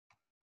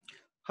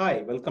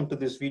Hi, welcome to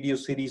this video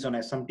series on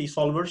SMT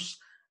solvers.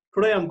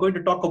 Today I'm going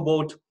to talk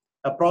about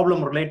a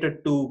problem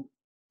related to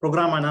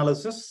program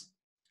analysis.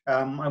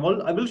 I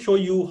will show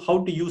you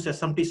how to use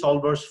SMT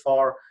solvers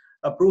for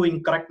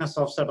proving correctness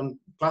of certain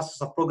classes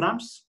of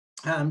programs.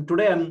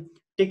 Today I'm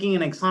taking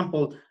an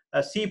example,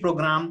 a C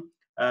program,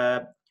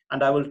 and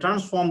I will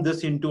transform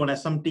this into an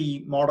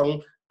SMT model,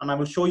 and I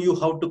will show you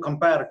how to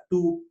compare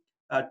two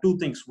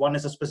things. One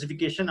is a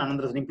specification,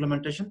 another is an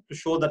implementation, to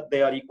show that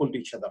they are equal to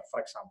each other, for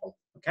example.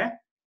 Okay.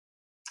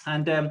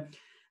 And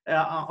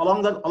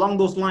along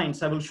those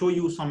lines, I will show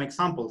you some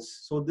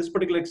examples. So this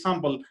particular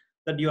example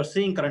that you are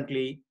seeing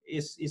currently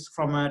is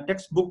from a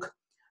textbook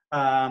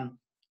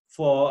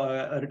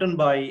written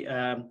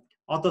by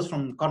authors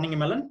from Carnegie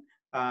Mellon.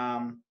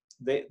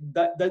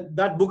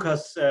 That book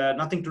has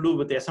nothing to do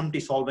with the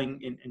SMT solving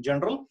in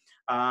general.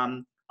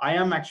 I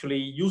am actually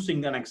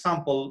using an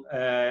example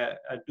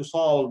to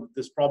solve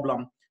this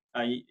problem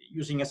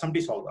using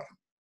SMT solver.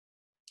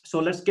 So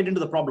let's get into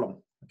the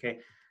problem. Okay.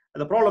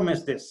 The problem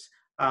is this.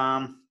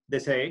 They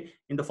say,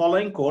 in the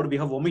following code, we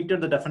have omitted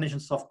the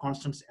definitions of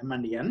constants m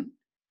and n.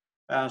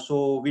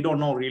 So we don't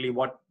know really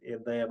what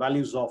the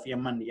values of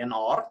m and n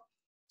are.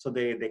 So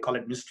they call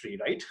it mystery,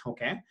 right?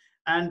 Okay.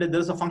 And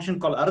there's a function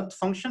called arith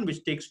function,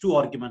 which takes two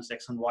arguments,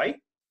 x and y.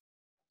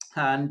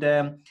 And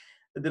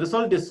the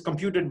result is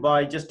computed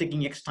by just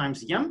taking x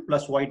times m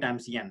plus y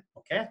times n.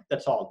 Okay,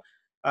 that's all.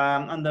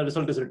 And the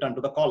result is returned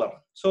to the caller.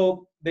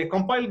 So they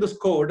compile this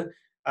code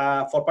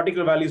for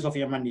particular values of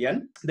m and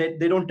n. They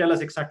don't tell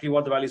us exactly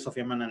what the values of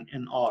m and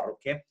n are.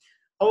 Okay.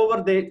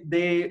 However,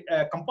 they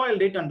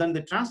compiled it and then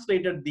they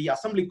translated the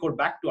assembly code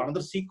back to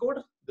another C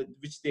code,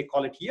 which they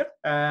call it here,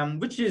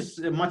 which is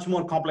much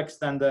more complex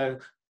than the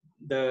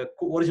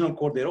original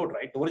code they wrote.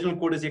 Right. The original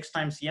code is x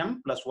times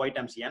m plus y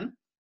times n.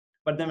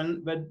 But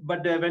then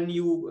when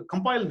you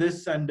compile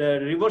this and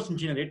reverse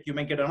engineer it, you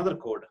may get another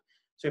code.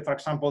 So, for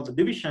example, the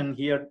division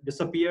here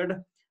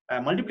disappeared.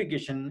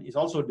 Multiplication is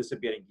also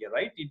disappearing here,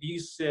 right? It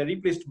is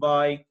replaced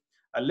by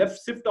left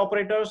shift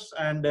operators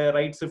and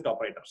right shift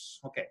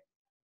operators. Okay.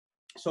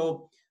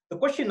 So the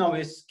question now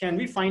is, can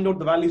we find out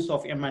the values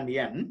of m and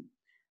n?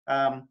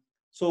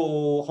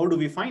 So how do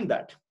we find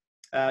that?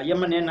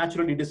 M and n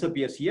naturally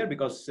disappears here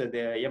because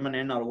the m and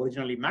n are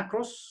originally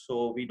macros,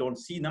 so we don't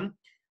see them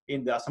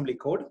in the assembly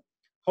code.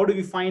 How do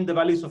we find the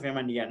values of m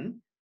and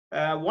n?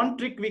 One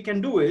trick we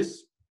can do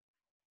is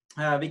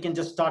we can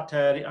just start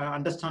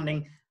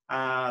understanding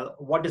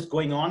what is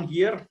going on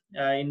here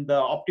in the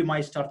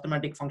optimized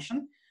arithmetic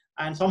function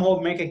and somehow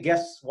make a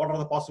guess what are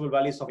the possible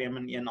values of m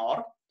and n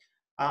are.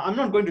 I'm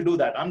not going to do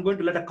that. I'm going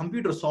to let a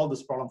computer solve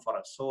this problem for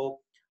us. So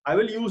I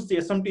will use the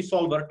SMT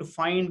solver to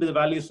find the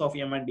values of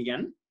m and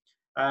n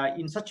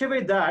in such a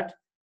way that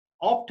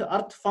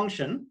opt-arith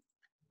function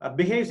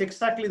behaves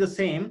exactly the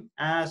same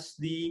as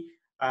the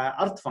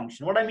arith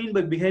function. What I mean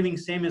by behaving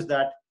same is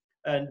that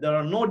there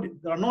are no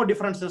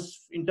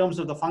differences in terms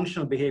of the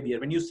functional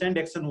behavior. When you send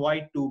x and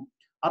y to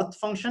arith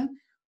function,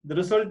 the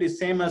result is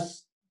same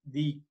as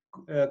the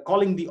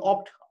calling the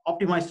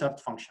optimized arith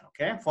function.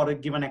 Okay, for a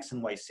given x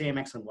and y, same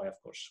x and y, of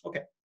course.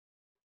 Okay,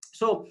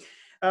 so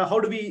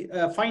how do we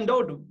find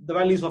out the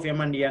values of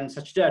m and n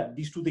such that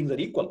these two things are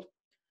equal?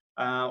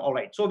 All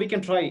right, so we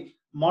can try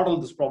model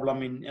this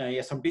problem in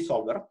SMT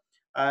solver.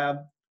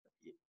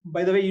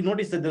 By the way, you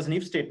notice that there's an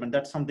if statement.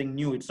 That's something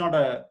new. It's not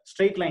a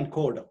straight line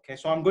code. Okay,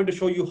 so I'm going to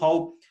show you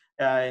how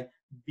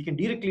we can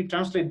directly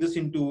translate this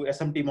into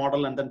SMT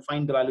model and then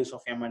find the values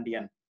of m and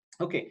n.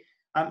 Okay,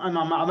 I'm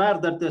aware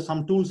that there's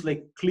some tools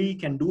like CLI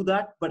can do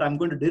that, but I'm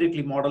going to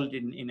directly model it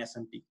in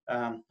SMT.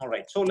 All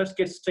right, so let's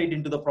get straight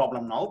into the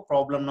problem now.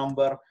 Problem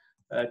number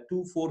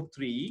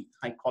 243.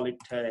 I call it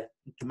to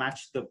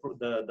match the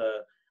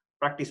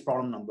practice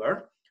problem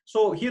number.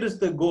 So here is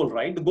the goal,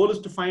 right? The goal is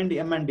to find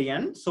m and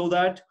n so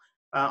that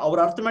our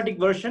arithmetic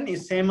version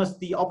is same as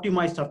the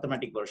optimized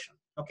arithmetic version.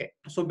 Okay,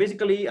 so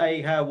basically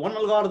I have one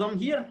algorithm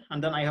here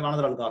and then I have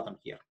another algorithm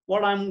here.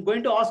 What I'm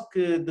going to ask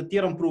the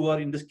theorem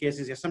prover, in this case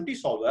is SMT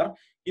solver,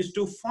 is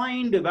to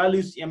find the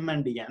values m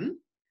and n,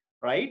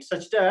 right,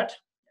 such that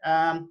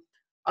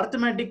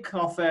arithmetic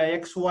of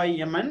x,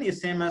 y, mn is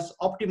same as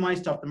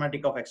optimized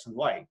arithmetic of x and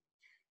y.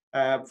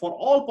 For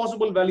all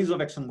possible values of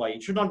x and y,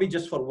 it should not be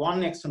just for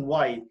one x and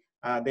y,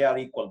 they are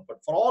equal, but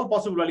for all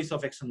possible values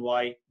of x and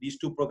y, these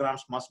two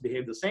programs must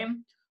behave the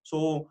same.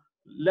 So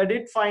let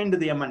it find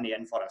the m and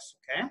n for us.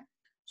 Okay,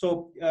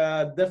 so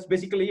that's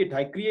basically it.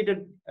 I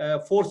created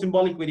 4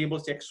 symbolic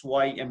variables x,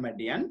 y, m and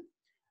n.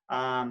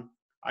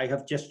 I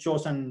have just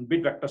chosen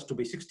bit vectors to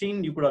be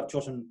 16. You could have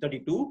chosen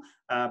 32,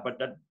 but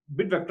that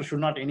bit vector should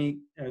not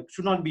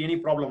be any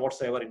problem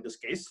whatsoever in this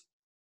case.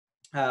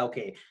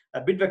 Okay, a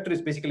bit vector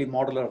is basically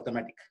modular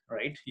arithmetic,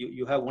 right?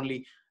 You have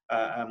only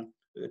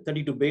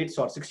 32 bits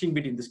or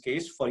 16-bit in this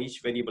case for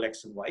each variable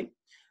x and y.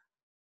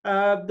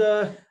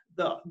 The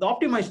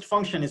optimized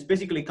function is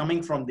basically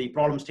coming from the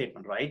problem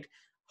statement, right?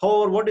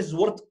 However, what is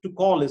worth to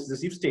call is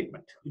this if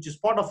statement, which is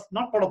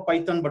not part of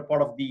Python, but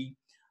part of the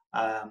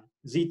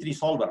Z3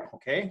 solver.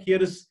 Okay,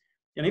 here is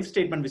an if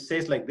statement which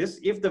says like this: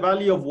 if the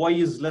value of y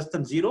is less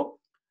than 0,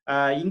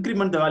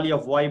 increment the value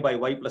of y by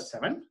y plus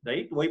 7,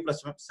 right? Y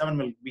plus 7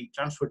 will be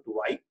transferred to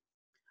y.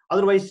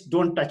 Otherwise,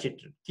 don't touch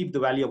it. Keep the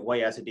value of y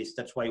as it is.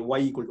 That's why y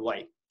equal to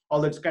y.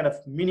 Although it's kind of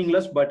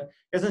meaningless, but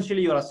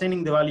essentially you're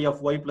assigning the value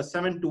of y plus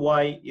 7 to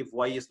y if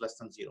y is less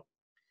than 0.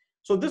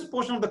 So this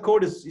portion of the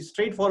code is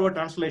straightforward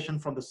translation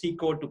from the C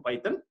code to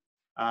Python.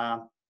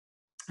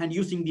 And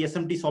using the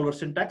SMT solver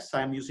syntax,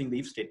 I'm using the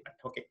if statement.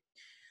 Okay.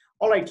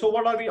 All right. So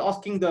what are we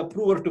asking the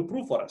prover to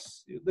prove for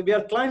us? We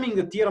are claiming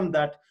the theorem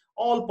that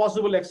all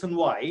possible x and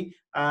y,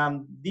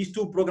 these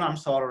two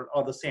programs are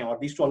the same, or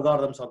these two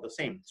algorithms are the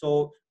same.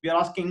 So we are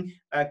asking,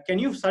 can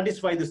you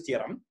satisfy this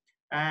theorem?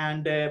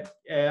 And if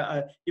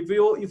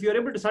you're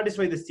able to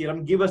satisfy this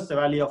theorem, give us the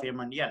value of m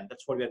and n.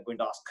 That's what we are going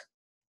to ask.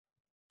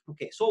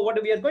 Okay, so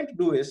what we are going to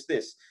do is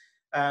this.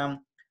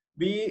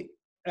 We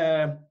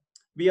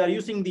are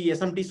using the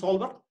SMT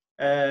solver.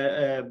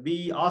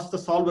 We ask the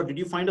solver, did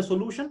you find a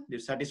solution, the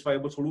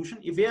satisfiable solution?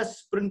 If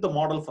yes, print the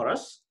model for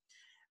us.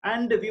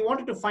 And we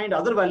wanted to find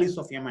other values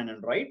of m and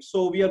n, right?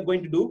 So we are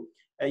going to do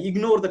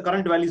ignore the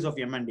current values of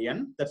m and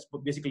n. That's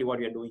basically what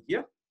we are doing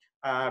here.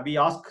 We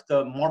ask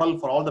the model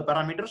for all the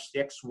parameters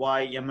x,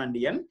 y, m, and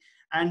n,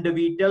 and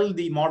we tell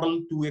the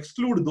model to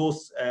exclude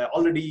those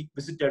already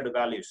visited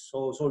values.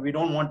 So we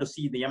don't want to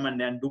see the m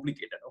and n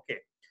duplicated. Okay.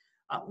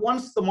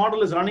 Once the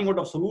model is running out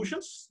of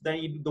solutions,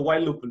 then the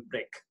while loop will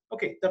break.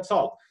 Okay, that's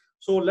all.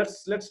 So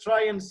let's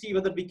try and see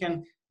whether we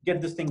can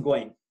get this thing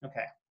going.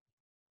 Okay.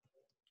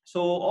 So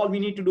all we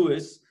need to do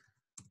is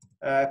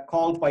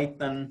call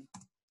Python.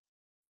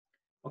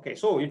 Okay,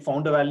 so it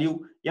found a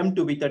value m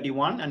to be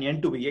 31 and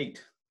n to be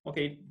 8.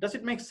 Okay, does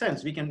it make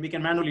sense? We can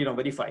manually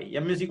verify.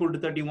 M is equal to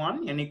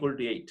 31, n equal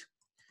to 8.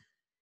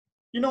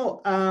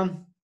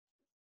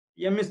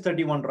 M is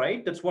 31,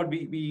 right? That's what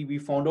we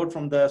found out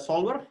from the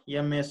solver.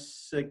 M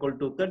is equal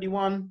to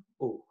 31.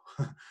 Oh,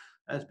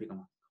 that's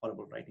become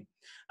horrible writing.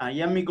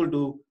 M equal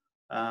to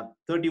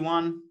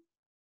 31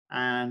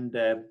 and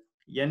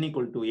n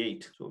equal to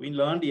 8. So we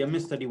learned m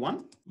is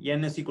 31,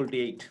 n is equal to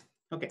 8.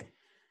 Okay.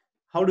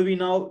 How do we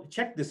now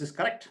check this is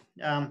correct?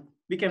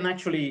 We can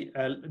actually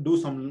do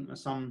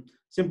some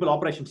simple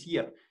operations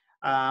here.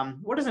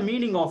 What is the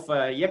meaning of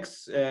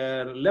x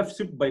left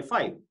shift by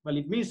 5? Well,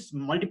 it means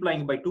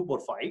multiplying by 2 power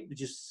 5,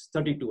 which is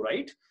 32,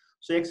 right?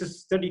 So x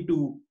is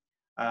 32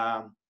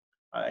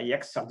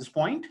 x at this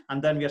point,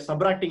 and then we are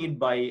subtracting it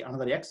by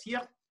another x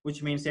here,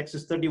 which means x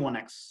is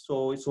 31x.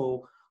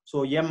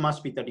 So m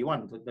must be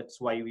 31.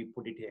 That's why we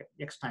put it here,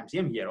 x times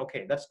m here.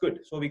 Okay, that's good.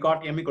 So we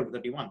got m equal to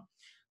 31.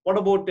 What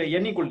about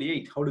n equal to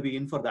 8? How do we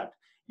infer that?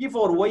 If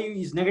our y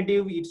is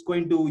negative, it's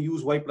going to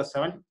use y plus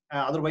 7.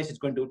 Otherwise, it's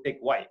going to take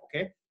y.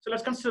 Okay. So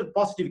let's consider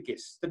positive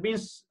case. That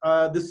means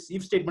this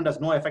if statement has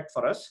no effect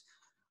for us.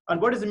 And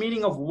what is the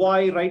meaning of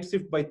y right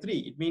shift by 3?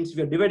 It means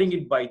we are dividing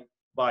it by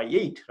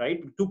 8,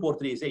 right? 2 power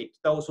 3 is 8.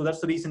 So that's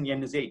the reason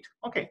n is 8.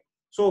 Okay.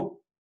 So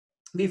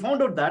we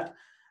found out that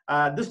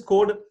this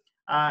code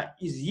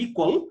is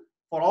equal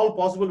for all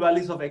possible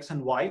values of x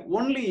and y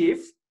only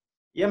if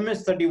m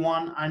is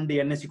 31 and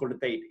the n is equal to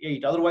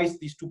 8. Otherwise,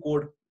 these two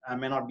code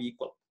may not be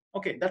equal.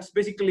 Okay, that's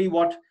basically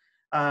what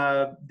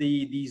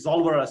the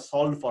solver has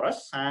solved for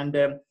us, and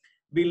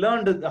we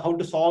learned how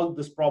to solve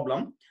this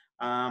problem.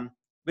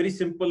 Very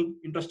simple,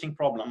 interesting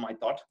problem, I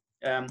thought,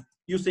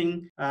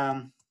 using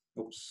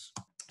oops.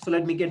 So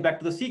let me get back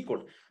to the C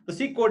code. The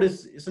C code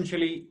is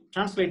essentially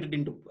translated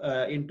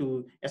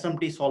into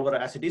SMT solver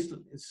as it is.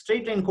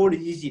 Straight line code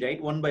is easy,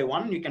 right? One by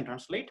one, you can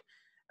translate.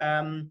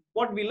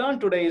 What we learned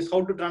today is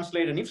how to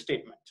translate an if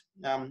statement.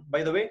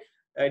 By the way,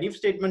 an if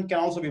statement can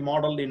also be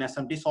modeled in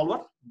SMT solver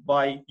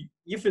by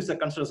if is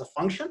considered as a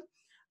function,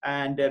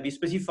 and we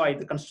specified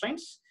the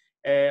constraints,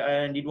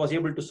 and it was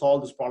able to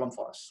solve this problem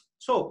for us.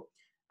 So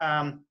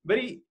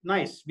very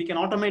nice. We can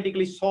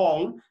automatically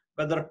solve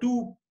whether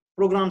two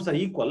programs are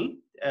equal.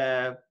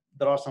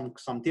 There are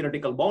some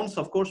theoretical bounds,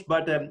 of course,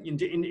 but in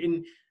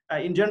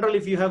general,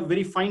 if you have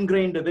very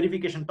fine-grained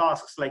verification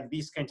tasks like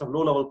these kinds of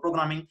low-level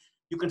programming,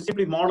 you can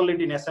simply model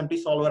it in SMT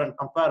solver and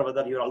compare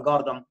whether your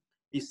algorithm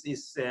is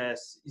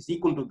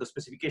equal to the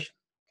specification,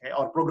 okay,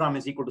 or program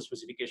is equal to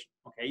specification.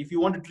 Okay, if you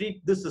want to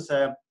treat this as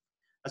a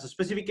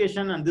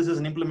specification and this is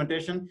an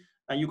implementation,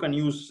 you can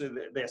use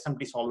the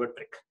SMT solver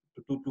trick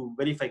to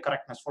verify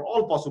correctness for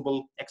all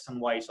possible x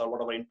and y's or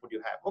whatever input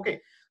you have. Okay,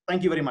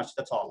 thank you very much.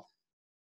 That's all.